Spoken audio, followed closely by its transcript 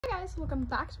guys, welcome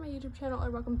back to my YouTube channel,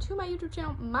 or welcome to my YouTube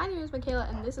channel. My name is Michaela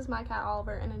and this is my cat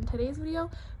Oliver, and in today's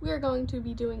video we are going to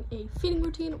be doing a feeding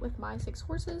routine with my 6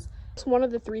 horses. It's one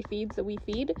of the 3 feeds that we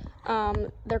feed.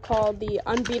 They're called the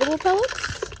Unbeatable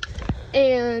pellets,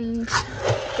 and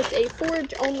it's a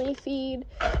forage only feed,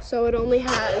 so it only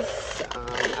has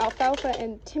alfalfa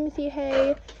and timothy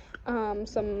hay,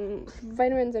 some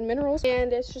vitamins and minerals,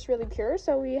 and it's just really pure.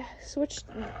 So we switched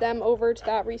them over to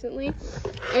that recently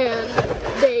and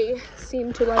they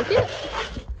seem to like it.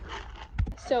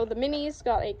 So the minis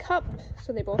got a cup,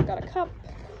 so they both got a cup.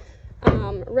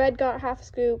 Red got half a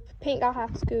scoop, Paint got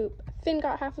half a scoop, Finn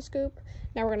got half a scoop.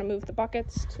 Now we're going to move the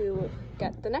buckets to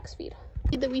get the next feed.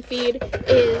 The feed that we feed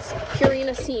is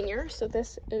Purina Senior, so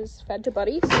this is fed to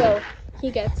Buddy, so he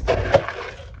gets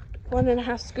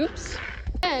 1.5 scoops.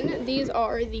 And these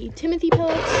are the Timothy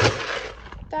pellets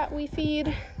that we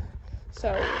feed.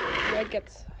 So Red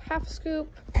gets half a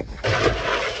scoop,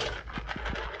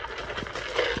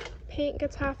 Paint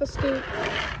gets half a scoop,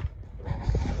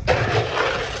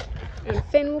 and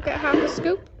Finn will get half a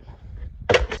scoop.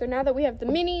 So now that we have the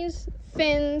minis,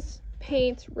 Finns,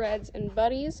 Paints, Reds, and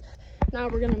Buddies, now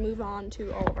we're going to move on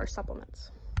to all of our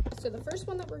supplements. So the first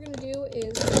one that we're going to do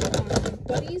is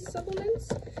Buddy's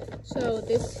supplements. So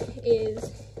this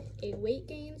is a weight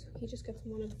gain. So he just gets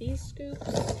one of these scoops.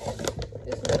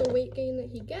 This is the weight gain that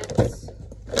he gets.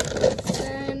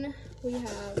 Then we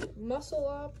have Muscle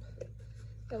Up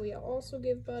that we also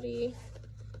give Buddy.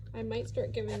 I might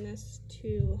start giving this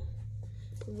to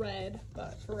Red,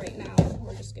 but for right now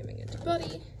we're just giving it to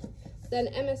Buddy. Then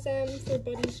MSM for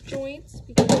Buddy's joints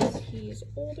because he's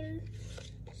older,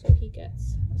 so he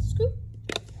gets a scoop.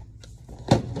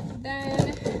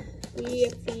 Then we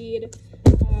feed a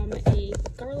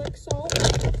garlic salt,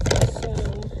 so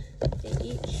they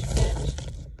each get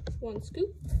 1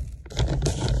 scoop.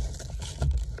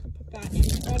 Put that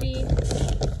in Buddy,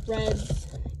 Reds,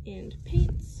 and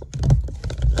Paints.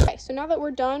 Okay, so now that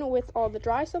we're done with all the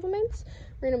dry supplements,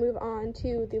 we're going to move on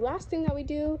to the last thing that we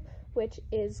do, which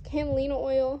is camelina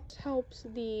oil. It helps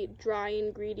the dry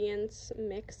ingredients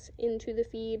mix into the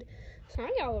feed.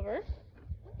 Hi, Oliver.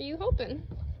 What are you hoping?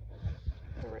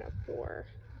 We're going to pour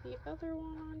the other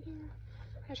one on here.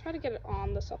 I try to get it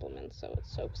on the supplements so it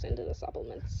soaks into the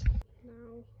supplements.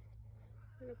 Now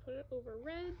we're going to put it over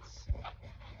Reds,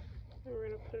 and we're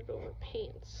going to put it over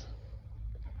Paints.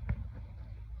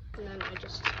 And then I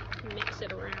just mix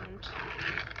it around.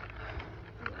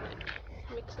 And then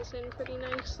it mixes in pretty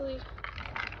nicely.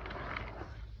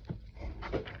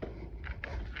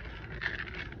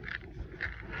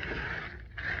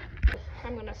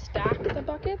 I'm going to stack the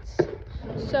buckets.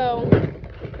 So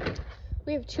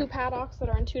we have 2 paddocks that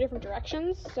are in 2 different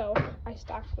directions, so I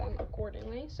stacked them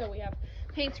accordingly. So we have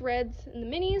Paints, Reds, and the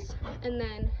minis, and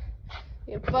then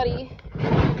we have Buddy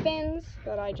and Finns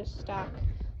that I just stack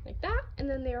like that, and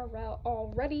then they are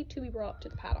all ready to be brought up to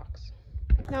the paddocks.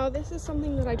 Now this is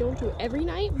something that I don't do every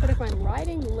night, but if I'm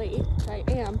riding late, which I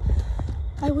am,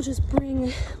 I will just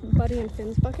bring Buddy and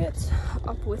Finn's buckets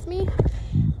up with me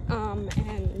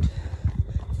and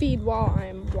feed while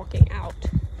I'm walking out.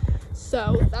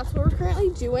 So that's what we're currently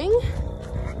doing.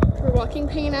 We're walking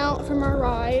Paint out from our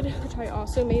ride, which I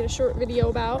also made a short video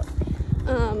about,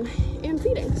 and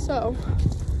feeding. So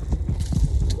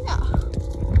yeah.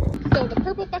 So the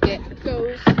purple bucket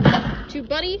goes to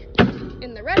Buddy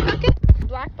in the red bucket. The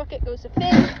black bucket goes to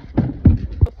Finn.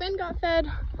 So Finn got fed,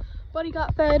 Buddy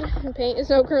got fed, and Paint is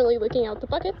now currently licking out the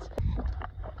buckets.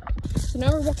 So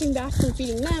now we're walking back from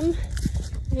feeding them,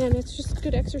 and it's just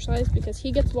good exercise because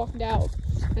he gets walked out,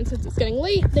 and since it's getting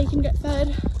late, they can get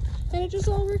fed, and it just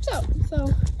all works out.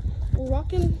 So we're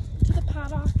walking to the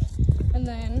paddock, and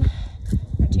then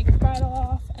I take the bridle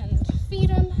off and feed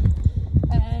him,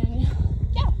 and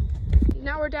yeah.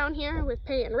 Now we're down here with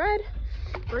Paint and Red.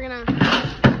 We're gonna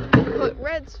put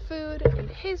Red's food in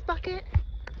his bucket,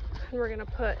 and we're gonna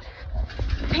put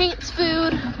Paint's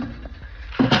food in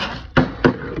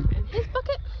his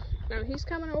bucket. Now he's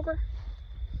coming over.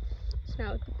 So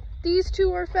now these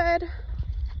 2 are fed.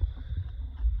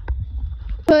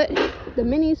 Put the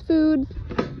minis' food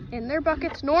in their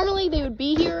buckets. Normally they would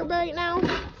be here right now,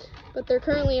 but they're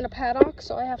currently in a paddock,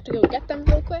 so I have to go get them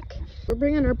real quick. We're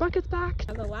bringing our buckets back.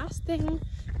 Now the last thing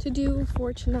to do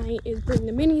for tonight is bring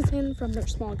the minis in from their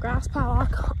small grass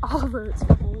paddock. Oliver is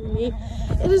following me.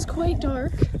 It is quite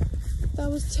dark. That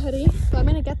was Teddy. So I'm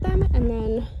gonna get them and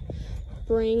then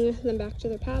bring them back to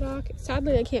their paddock.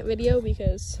 Sadly, I can't video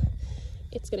because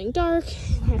it's getting dark.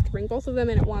 I have to bring both of them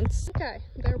in at once. Okay,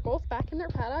 they're both back in their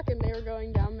paddock and they are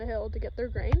going down the hill to get their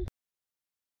grain.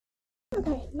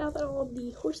 Okay, now that all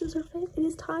the horses are fed, it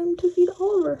is time to feed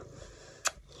Oliver.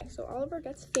 So Oliver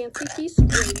gets Fancy Feast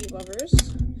gravy lovers.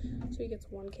 So he gets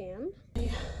 1 can.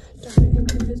 Dump it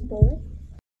into his bowl.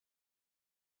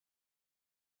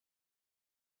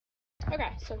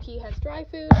 Okay, so he has dry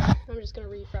food. I'm just gonna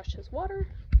refresh his water.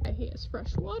 Okay, he has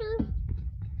fresh water.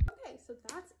 Okay, so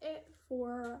that's it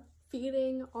for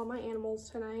feeding all my animals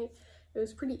tonight. It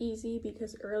was pretty easy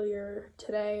because earlier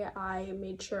today I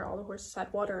made sure all the horses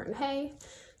had water and hay.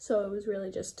 So it was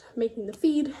really just making the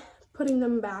feed, putting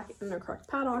them back in their correct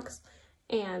paddocks,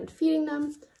 and feeding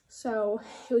them. So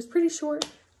it was pretty short,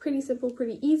 pretty simple,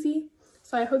 pretty easy.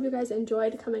 So I hope you guys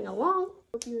enjoyed coming along.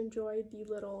 Hope you enjoyed the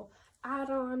little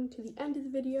add-on to the end of the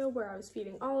video where I was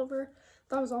feeding Oliver.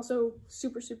 That was also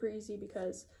super easy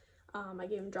because I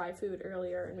gave him dry food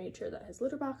earlier and made sure that his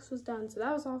litter box was done, so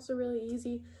that was also really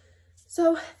easy.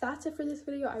 So that's it for this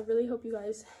video. I really hope you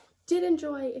guys did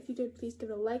enjoy. If you did, please give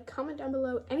it a like, comment down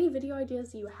below any video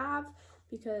ideas that you have,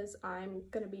 because I'm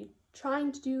gonna be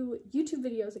trying to do YouTube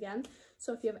videos again.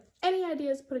 So if you have any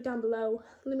ideas, put it down below.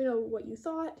 Let me know what you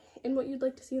thought and what you'd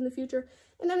like to see in the future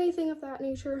and anything of that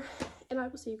nature. And I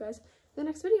will see you guys in the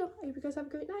next video. I hope you guys have a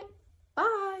great night.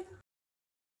 Bye!